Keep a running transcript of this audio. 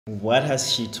What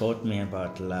has she taught me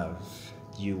about love?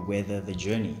 You weather the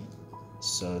journey.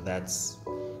 So that's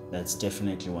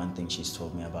definitely one thing she's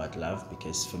taught me about love,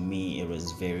 because for me it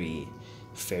was very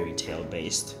fairy tale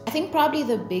based. I think probably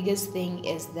the biggest thing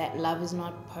is that love is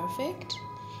not perfect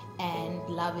and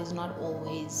love is not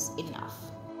always enough.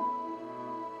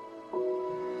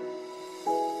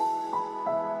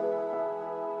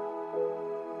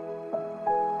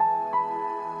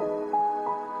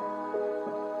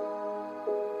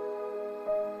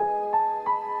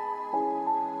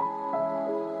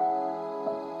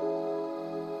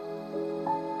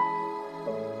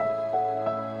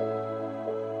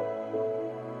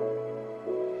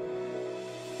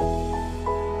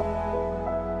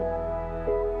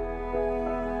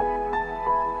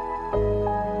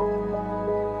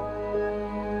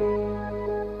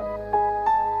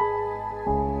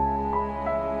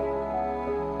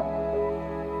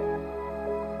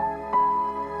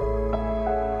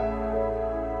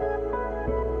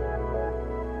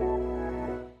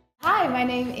 My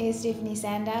name is Stephanie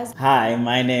Sandows. Hi,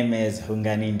 my name is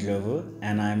Hungani Ndlovu,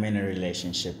 and I'm in a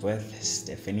relationship with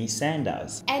Stephanie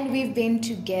Sandows. And we've been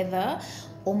together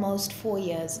almost 4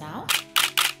 years now.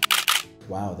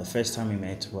 Wow, the first time we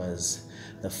met was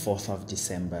the 4th of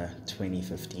December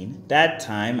 2015. That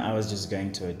time I was just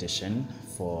going to audition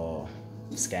for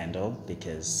Scandal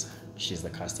because she's the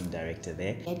casting director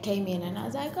there. It came in and I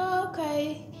was like, oh,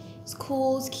 okay, it's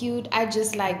cool, it's cute. I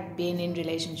just like being in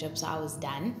relationships, so I was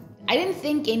done. I didn't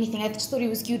think anything. I just thought he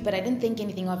was cute, but I didn't think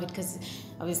anything of it because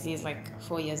obviously he's like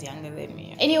 4 years younger than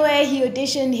me. Anyway, he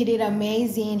auditioned, he did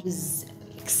amazing. He was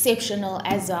exceptional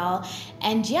as well.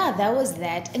 And yeah, that was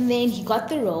that. And then he got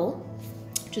the role,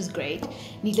 which was great.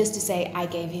 Needless to say, I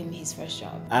gave him his first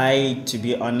job. I, to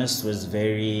be honest, was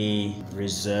very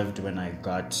reserved when I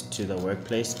got to the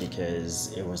workplace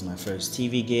because it was my first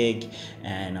TV gig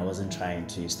and I wasn't trying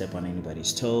to step on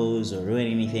anybody's toes or ruin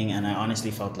anything. And I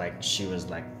honestly felt like she was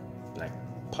like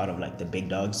part of like the big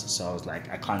dogs, so I was like,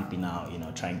 I can't be now, you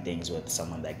know, trying things with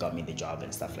someone that got me the job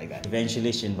and stuff like that.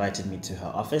 Eventually she invited me to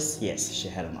her office. Yes, she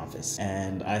had an office,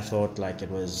 and I thought like it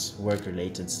was work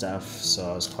related stuff,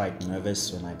 so I was quite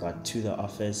nervous when I got to the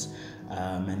office,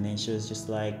 and then she was just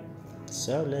like,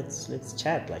 so let's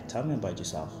chat, like tell me about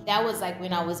yourself. That was like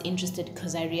when I was interested,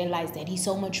 because I realized that he's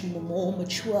so much more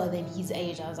mature than his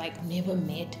age. I was like, I've never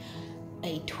met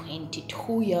a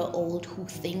 22-year-old who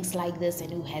thinks like this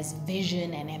and who has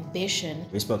vision and ambition.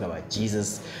 We spoke about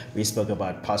Jesus, we spoke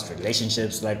about past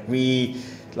relationships, like we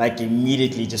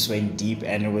immediately just went deep,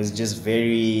 and it was just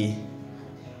very,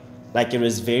 like it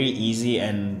was very easy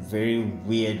and very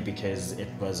weird because it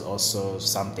was also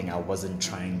something I wasn't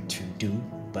trying to do,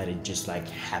 but it just like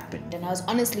happened. And I was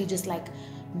honestly just like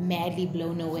madly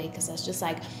blown away, because I was just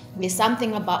like, there's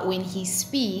something about when he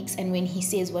speaks and when he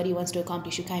says what he wants to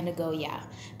accomplish, you kind of go, yeah,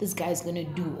 this guy's gonna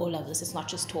do all of this, it's not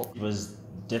just talk. It was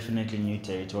definitely new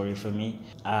territory for me.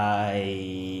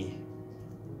 I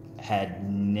had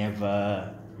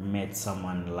never met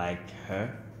someone like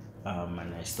her,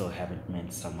 and I still haven't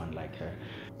met someone like her.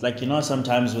 Like, you know,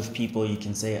 sometimes with people you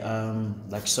can say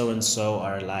like so and so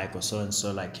are alike, or so and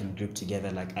so like can group together.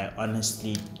 Like I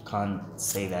honestly can't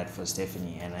say that for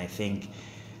Stephanie, and I think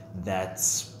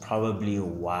that's probably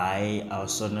why I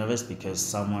was so nervous, because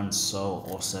someone so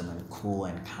awesome and cool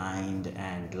and kind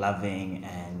and loving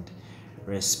and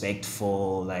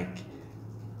respectful like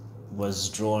was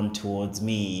drawn towards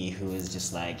me, who was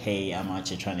just like, hey, I'm out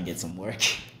here trying to get some work.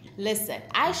 Listen,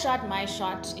 I shot my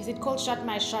shot. Is it called shot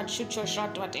my shot, shoot your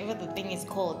shot, whatever the thing is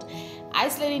called? I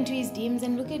slid into his DMs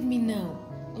and look at me now.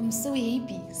 I'm so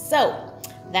happy. So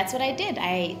that's what I did.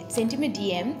 I sent him a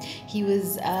DM. He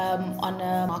was on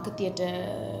a market theater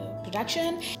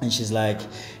production. And she's like,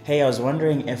 hey, I was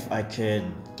wondering if I could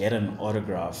get an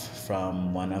autograph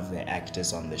from one of the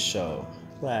actors on the show.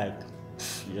 Like,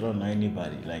 you don't know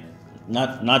anybody. Like,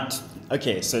 not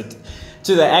okay, so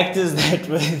to the actors that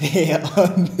were there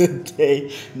on the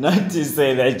day, not to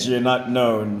say that you're not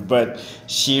known, but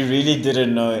she really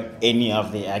didn't know any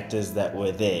of the actors that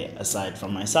were there aside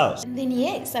from myself. And then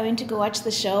yes, I went to go watch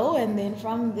the show, and then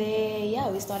from there, yeah,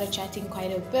 we started chatting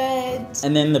quite a bit.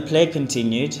 And then the play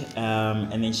continued,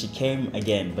 and then she came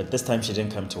again, but this time she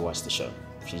didn't come to watch the show.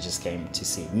 She just came to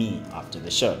see me after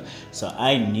the show. So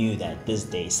I knew that this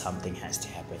day something has to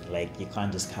happen. Like, you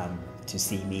can't just come to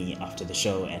see me after the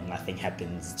show and nothing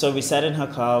happens. So we sat in her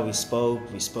car, we spoke.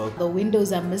 The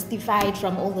windows are mystified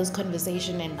from all this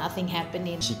conversation and nothing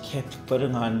happening. She kept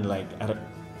putting on like,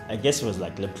 I guess it was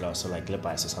like lip gloss or like lip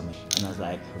ice or something. And I was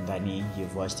like, Bongani,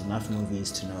 you've watched enough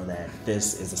movies to know that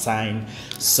this is a sign,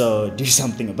 so do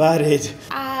something about it.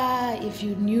 if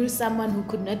you knew someone who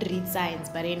could not read signs.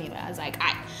 But anyway, I was like,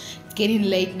 it's getting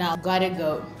late now, gotta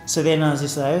go. So then I was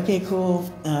just like, okay, cool.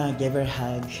 Gave her a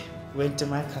hug, went to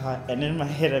my car, and in my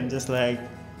head I'm just like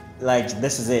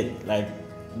this is it. Like,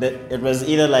 it was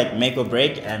either like make or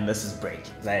break, and this is break.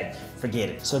 Like, forget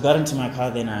it. So I got into my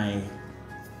car, then I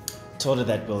told her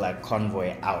that we'll like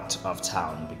convoy out of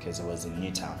town because it was in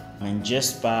Newtown. And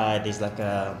just there's like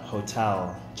a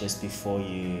hotel just before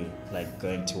you like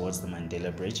going towards the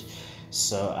Mandela Bridge.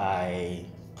 So I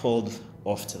pulled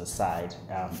off to the side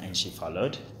and she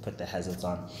followed, put the hazards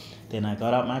on. Then I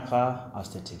got out my car,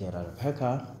 asked her to get out of her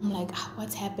car. I'm like,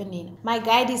 what's happening? My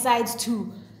guy decides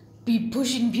to be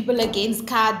pushing people against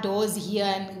car doors here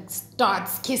and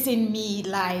starts kissing me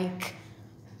like...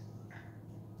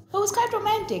 It was quite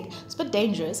romantic. It's a bit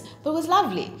dangerous, but it was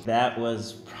lovely. That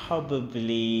was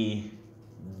probably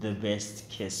the best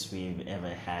kiss we've ever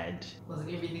had. Was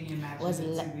it everything you imagined? Was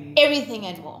everything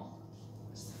and more.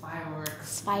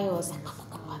 Fireworks. Fireworks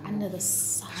under the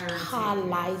car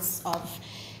lights of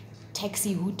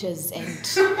taxi hooters, and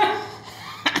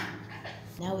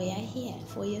now we are here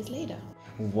 4 years later.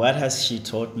 What has she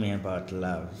taught me about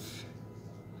love?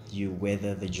 You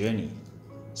weather the journey.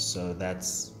 So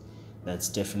that's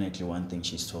definitely one thing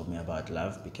she's taught me about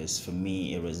love, because for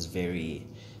me it was very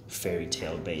fairy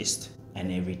tale based,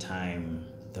 and every time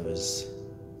there was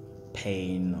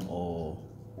pain or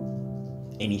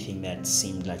anything that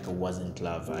seemed like it wasn't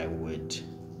love, I would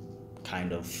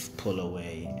kind of pull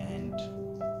away and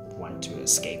want to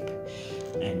escape.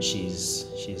 And she's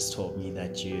taught me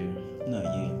that you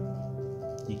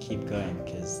keep going,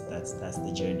 because that's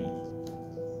the journey.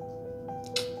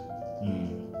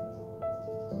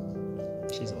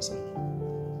 She's awesome.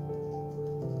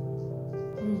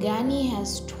 Bongani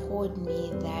has taught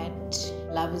me that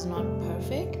love is not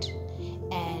perfect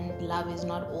and love is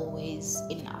not always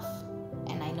enough.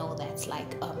 And I know that's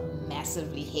like a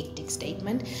massively hectic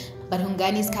statement, but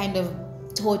Hungani's kind of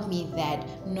taught me that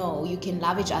no, you can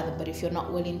love each other, but if you're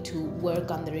not willing to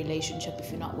work on the relationship, if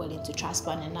you're not willing to trust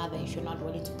one another, if you're not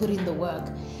willing to put in the work,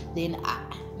 then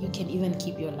you can even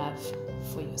keep your love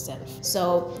for yourself.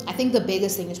 So I think the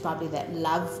biggest thing is probably that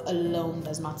love alone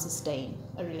does not sustain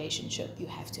a relationship. You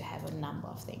have to have a number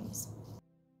of things.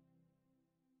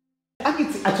 I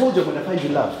told you I'm gonna find you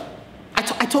love.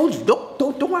 I told you.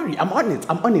 Don't worry. I'm on it.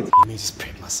 Let me just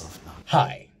break myself now.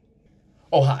 Hi.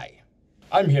 Oh, hi.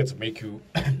 I'm here to make you...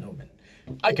 No, man.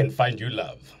 I can find you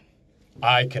love.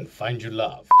 I can find you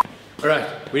love. All right.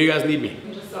 Where do you guys need me?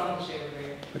 Just on shit.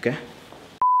 Okay.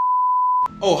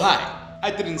 Oh, hi.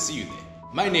 I didn't see you there.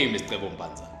 My name is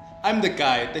Ngango. I'm the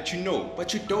guy that you know,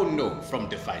 but you don't know from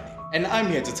Defining. And I'm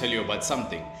here to tell you about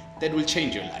something that will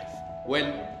change your life.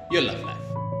 Well, your love life.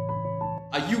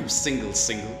 Are you single?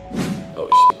 Oh,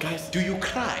 shit, guys. Do you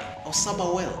cry or suffer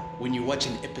well when you watch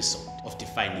an episode of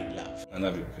Defining Love? I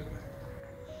love you.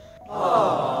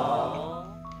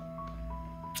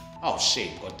 Oh,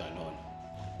 shame, God done on.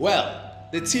 Well,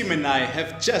 the team and I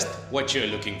have just what you're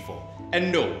looking for.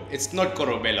 And no, it's not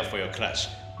Korobela for your crush,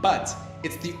 but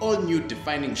it's the all-new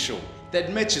Defining show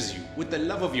that matches you with the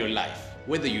love of your life,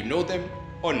 whether you know them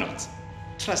or not.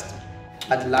 Trust me.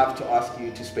 I'd love to ask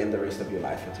you to spend the rest of your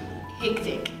life with me.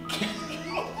 Hectic.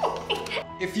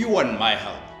 If you want my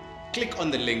help, click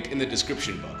on the link in the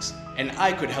description box and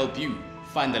I could help you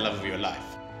find the love of your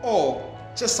life, or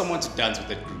just someone to dance with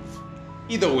that groove.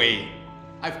 Either way,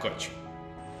 I've got you.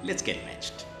 Let's get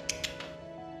matched.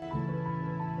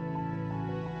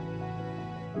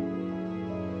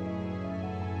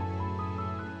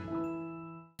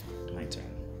 My turn.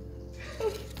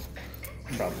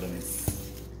 Problems.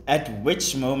 At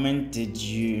which moment did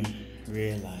you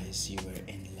realize you were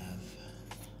in love?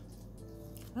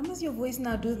 Why must your voice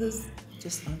now do this?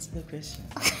 Just answer the question.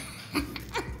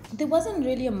 There wasn't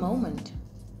really a moment.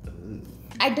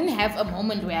 I didn't have a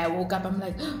moment where I woke up, I'm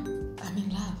like, I'm in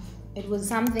love. It was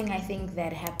something I think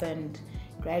that happened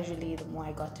gradually the more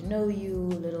I got to know you,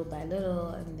 little by little,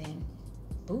 and then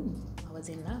boom, I was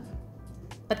in love.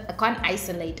 But I can't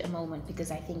isolate a moment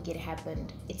because I think it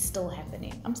happened. It's still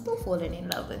happening. I'm still falling in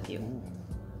love with you.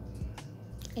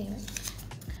 Anyway.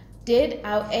 Did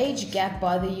our age gap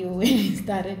bother you when we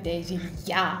started dating?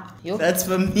 Yeah. That's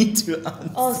for me to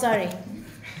answer. Oh, sorry.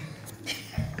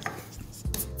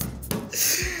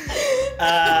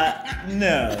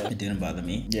 No. It didn't bother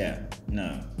me. Yeah,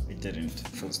 no, it didn't.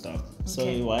 Full stop. So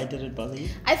Okay. why did it bother you?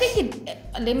 I think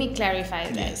let me clarify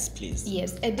that. Yes, please.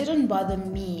 Yes, it didn't bother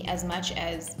me as much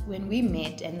as when we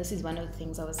met, and this is one of the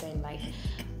things I was saying, like,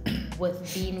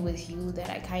 with being with you, that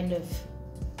I kind of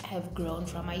have grown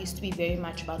from. I used to be very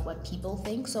much about what people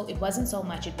think, so it wasn't so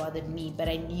much it bothered me, but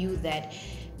I knew that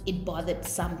it bothered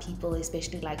some people,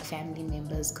 especially like family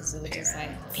members, because they were just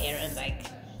like parents, like,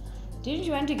 didn't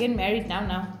you want to get married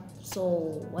now?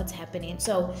 So what's happening?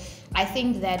 So I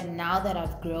think that now that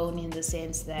I've grown in the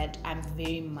sense that I'm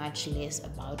very much less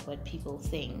about what people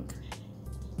think,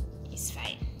 it's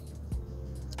fine.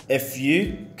 If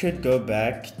you could go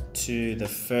back to the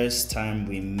first time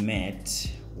we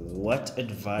met, what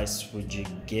advice would you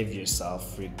give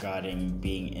yourself regarding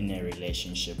being in a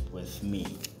relationship with me?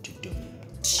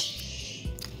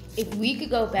 If we could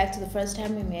go back to the first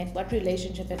time we met, what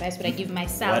relationship advice would I give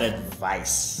myself? What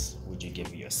advice would you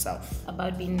give yourself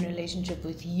about being in a relationship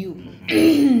with you?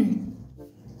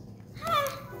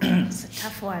 It's a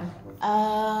tough one.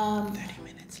 30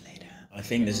 minutes later. I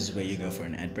think this is where you go for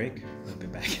an ad break. We'll be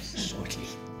back shortly.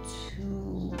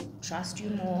 To trust you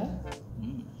more.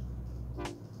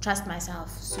 Trust myself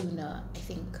sooner, I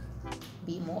think.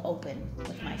 Be more open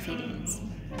with my feelings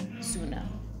sooner.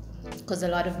 Because a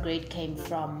lot of great came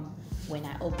from when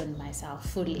I opened myself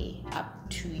fully up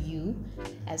to you,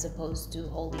 as opposed to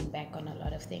holding back on a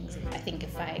lot of things. I think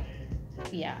if I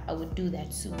would do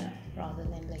that sooner rather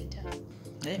than later.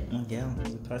 Hey, Miguel,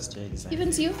 you passed your exam.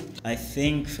 Even to you? I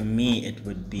think for me it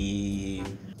would be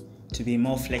to be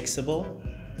more flexible,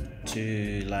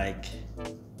 to like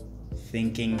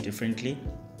thinking differently,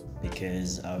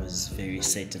 because I was very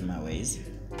set in my ways.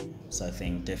 So I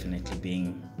think definitely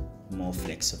being more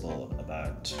flexible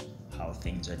about how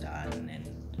things are done, and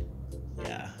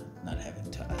not having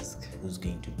to ask who's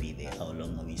going to be there, how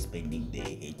long are we spending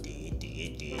there,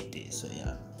 so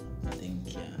I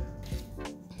think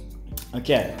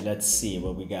okay, let's see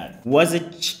what we got. Was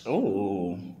it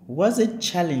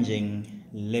challenging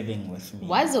living with me?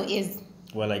 Was or is?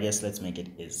 Well, I guess let's make it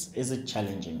is it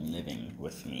challenging living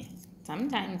with me?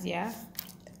 Sometimes, yeah.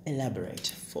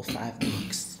 Elaborate for 5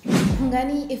 weeks.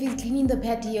 Hungani, if he's cleaning the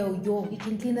patio, he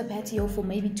can clean the patio for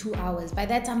maybe 2 hours. By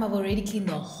that time, I've already cleaned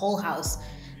the whole house.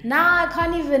 Now I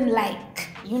can't even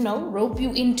rope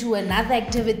you into another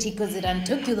activity because it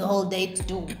took you the whole day to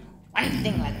do one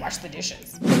thing like wash the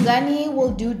dishes. Hungani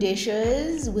will do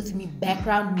dishes with me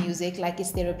background music like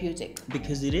it's therapeutic.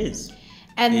 Because it is.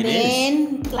 And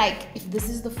then, if this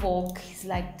is the fork, he's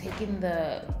taking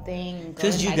the thing.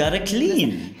 Because you gotta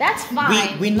clean. That's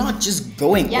fine. We're not just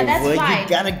going over. That's fine. You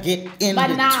gotta get in but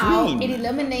between. Now, it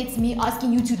eliminates me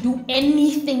asking you to do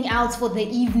anything else for the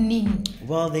evening.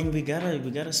 Well, then we gotta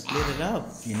split it up.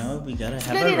 We gotta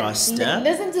have a roster.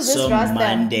 Listen to this so roster.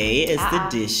 Monday is the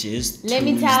dishes. Let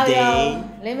me tell you.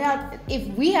 If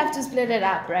we have to split it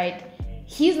up, right?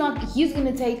 He's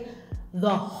gonna take the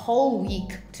whole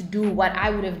week to do what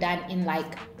I would have done in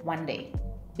 1 day,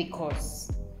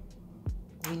 because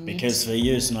for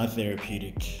you it's not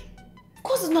therapeutic. Of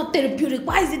course it's not therapeutic.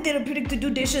 Why is it therapeutic to do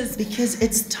dishes? Because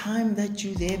it's time that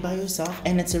you're there by yourself,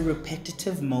 and it's a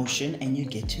repetitive motion, and you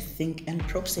get to think and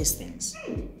process things.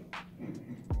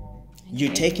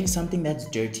 You're taking something that's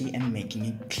dirty and making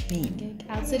it clean.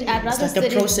 I'd rather it's like a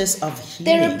process of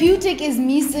healing. Therapeutic is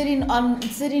me sitting on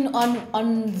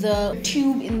the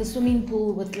tube in the swimming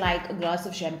pool with a glass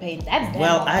of champagne. That's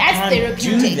can't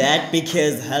therapeutic. do that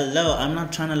because I'm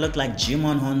not trying to look like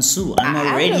Jimon Honsu. I'm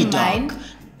already dark.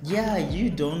 Yeah, you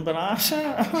don't, but I'm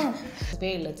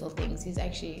very little things. He's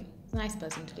actually a nice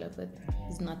person to live with.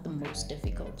 He's not the most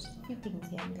difficult. A few things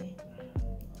here and there.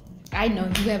 I know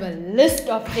you have a list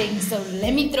of things, so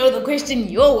let me throw the question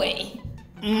your way.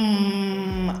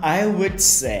 I would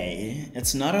say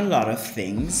it's not a lot of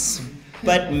things,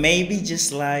 but maybe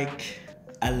just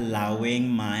allowing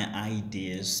my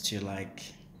ideas to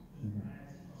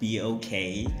be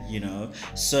okay,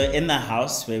 So in the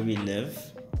house where we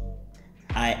live,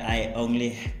 I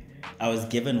was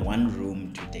given one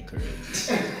room to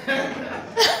decorate.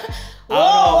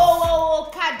 Whoa,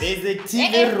 cut. There's a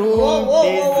TV room,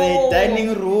 there's a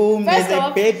dining room, there's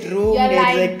a bedroom,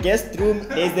 there's a guest room,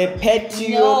 there's a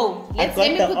patio. No, I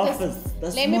got the office,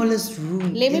 the smallest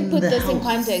room. Let me put this in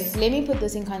context.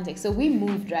 context. So we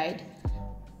moved, right?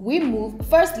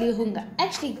 Firstly,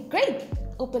 actually, great.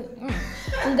 Open.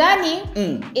 Hungani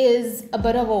is a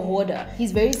bit of a hoarder.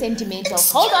 He's very sentimental.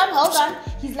 Hold on.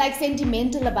 He's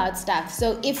sentimental about stuff.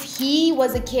 So if he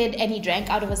was a kid and he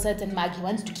drank out of a certain mug, he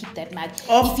wants to keep that mug.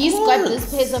 If he's got this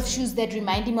pair of shoes that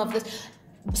remind him of this.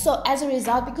 So as a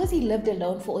result, because he lived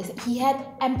alone he had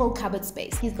ample cupboard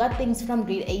space. He's got things from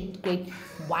grade 8, grade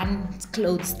 1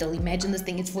 clothes still. Imagine this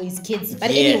thing is for his kids.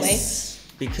 But anyway.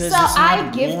 Because so it's I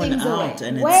not give worn things out away.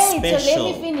 and it's Wait, special. so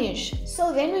let me finish.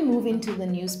 So then we move into the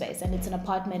new space, and it's an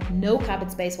apartment, no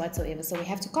cupboard space whatsoever. So we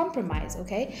have to compromise,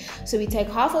 okay? So we take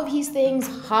half of his things,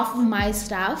 half of my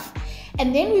stuff,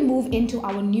 and then we move into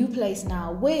our new place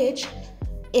now, which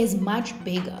is much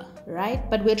bigger. right?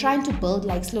 But we're trying to build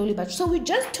like slowly, but so we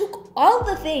just took all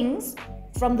the things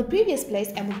from the previous place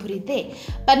and we put it there.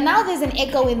 But now there's an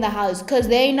echo in the house because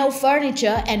there ain't no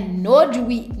furniture, and nor do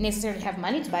we necessarily have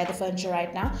money to buy the furniture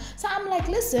right now. So I'm like,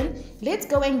 listen, let's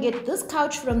go and get this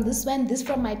couch from this one, this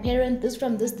from my parent, this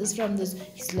from this from this.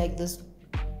 He's like, this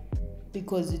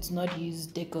because it's not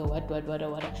used deco, what.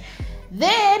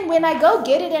 Then when I go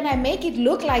get it and I make it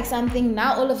look like something,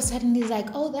 now all of a sudden he's like,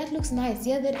 oh, that looks nice.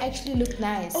 Yeah, that actually looked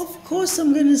nice. Of course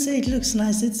I'm gonna say it looks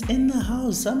nice. It's in the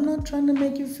house. I'm not trying to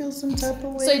make you feel some type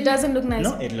of way. So it doesn't look nice?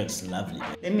 No, it looks lovely.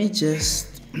 Let me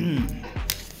just...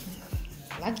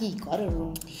 Lucky you got a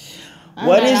room.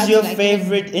 What is your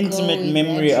favorite intimate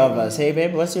memory of us? Hey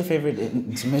babe, what's your favorite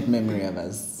intimate memory of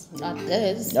us? Not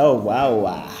this. Oh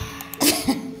wow.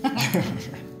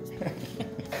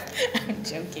 I'm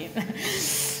joking.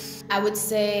 I would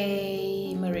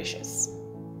say Mauritius.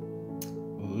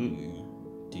 Ooh.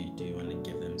 Do you want to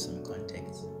give them some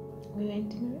context? We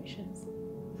went to Mauritius.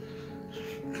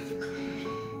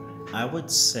 I would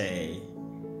say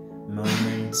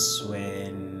moments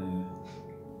when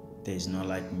there's no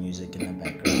like music in the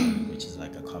background, which is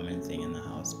like a common thing in the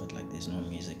house, but like there's no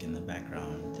music in the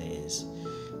background, there's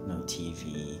no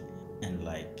TV, and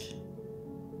like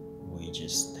we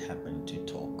just happen to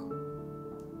talk.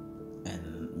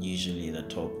 And usually the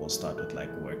talk will start with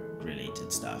like work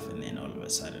related stuff, and then all of a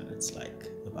sudden it's like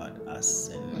about us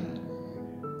and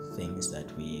things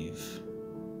that we've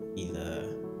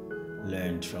either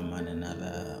learned from one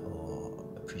another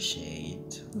or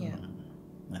appreciate. Yeah.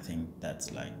 I think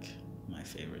that's like my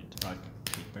favorite. Right.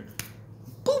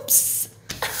 Boops!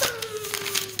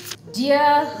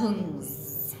 Dear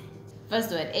Hungs.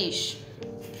 First word, Aish.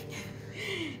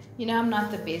 You know, I'm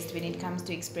not the best when it comes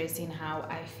to expressing how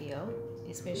I feel,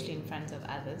 especially in front of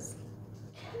others.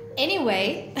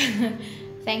 Anyway,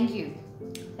 thank you.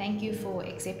 Thank you for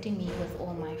accepting me with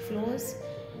all my flaws.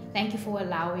 Thank you for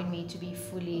allowing me to be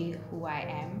fully who I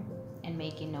am and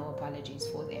making no apologies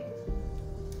for them.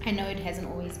 I know it hasn't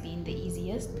always been the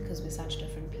easiest because we're such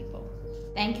different people.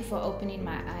 Thank you for opening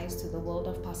my eyes to the world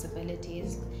of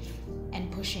possibilities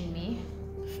and pushing me.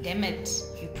 Damn it,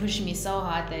 you push me so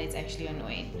hard that it's actually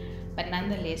annoying. But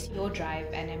nonetheless, your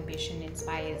drive and ambition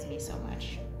inspires me so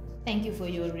much. Thank you for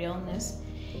your realness.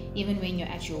 Even when you're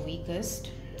at your weakest,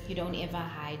 you don't ever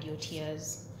hide your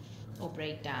tears or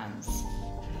breakdowns.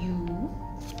 You,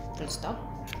 full stop,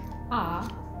 are,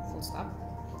 full stop,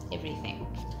 everything.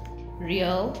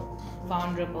 Real,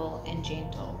 vulnerable, and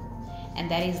gentle. And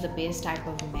that is the best type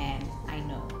of man I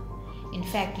know. In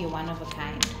fact, you're one of a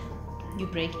kind. You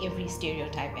break every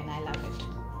stereotype and I love it.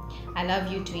 I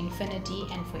love you to infinity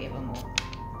and forevermore.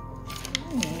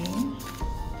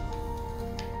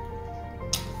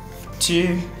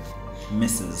 To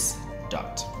Mrs.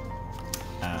 Dot.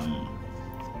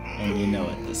 And you know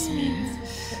what this means.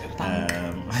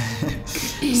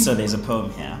 So there's a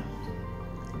poem here.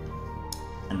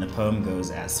 And the poem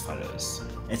goes as follows.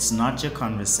 It's not your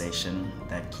conversation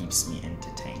that keeps me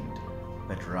entertained,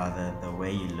 but rather the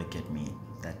way you look at me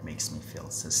that makes me feel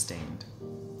sustained.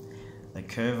 The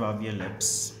curve of your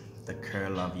lips, the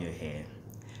curl of your hair,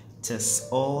 'tis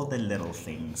all the little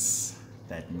things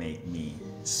that make me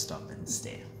stop and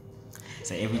stare.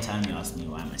 So every time you ask me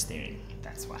why am I staring,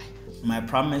 that's why. My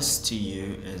promise to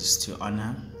you is to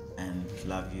honor and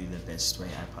love you the best way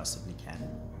I possibly can.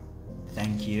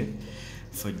 Thank you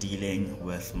for dealing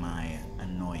with my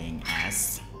annoying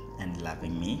ass and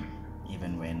loving me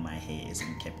even when my hair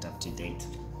isn't kept up to date.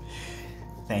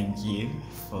 Thank you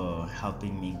for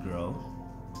helping me grow.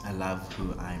 I love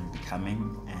who I'm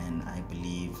becoming, and I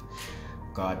believe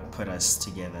God put us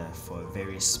together for a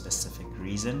very specific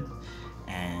reason,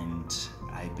 and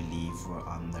I believe we're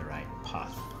on the right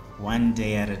path. One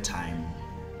day at a time,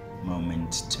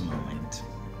 moment to moment.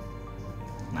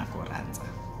 Nakoranza.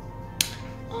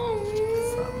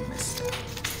 From Mr.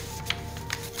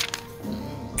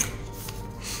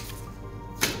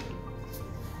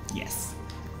 Yes,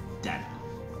 done.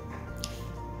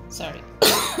 Sorry.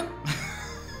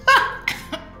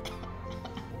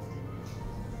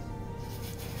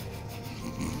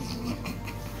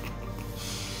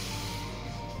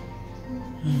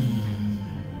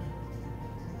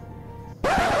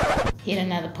 Hit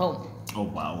another poem. Oh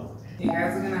wow. You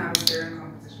guys are gonna have a staring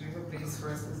competition. Whoever plays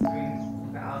first is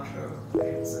doing the outro.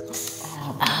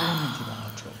 Oh, but I want to do the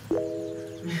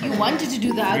outro. You wanted to do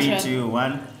the 3, outro. 2,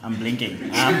 1. I'm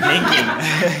blinking. I'm blinking.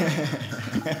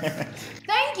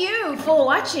 Thank you for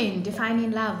watching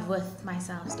Defining Love with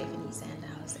myself, Stephanie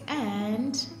Sandows,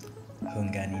 and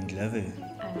Hungani Ndlovu.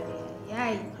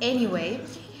 yeah. Anyway,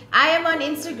 I am on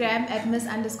Instagram at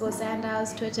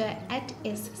Miss_Sandows, Twitter at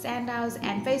 @SSandows,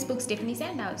 and Facebook Stephanie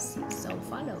Sandows. So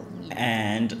follow me.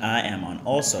 And I am on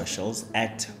all socials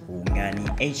at Hungani,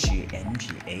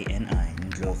 Hungani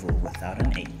Ndlovu without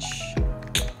an H.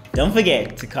 Don't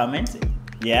forget to comment.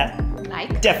 Yeah?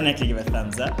 Like. Definitely give a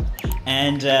thumbs up.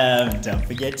 And don't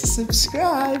forget to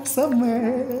subscribe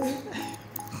somewhere.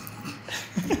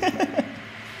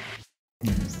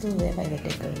 Still there by the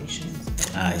decorations.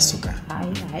 Suka. Hi.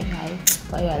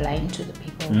 Why you are lying to the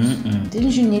people?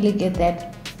 Didn't you nearly get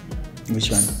that? Which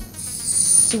one?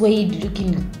 Suede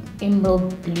looking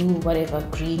emerald blue, whatever,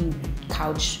 green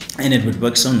couch. And it would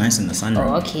work so nice in the sun.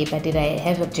 Oh, okay, but did I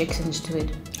have objections to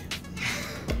it?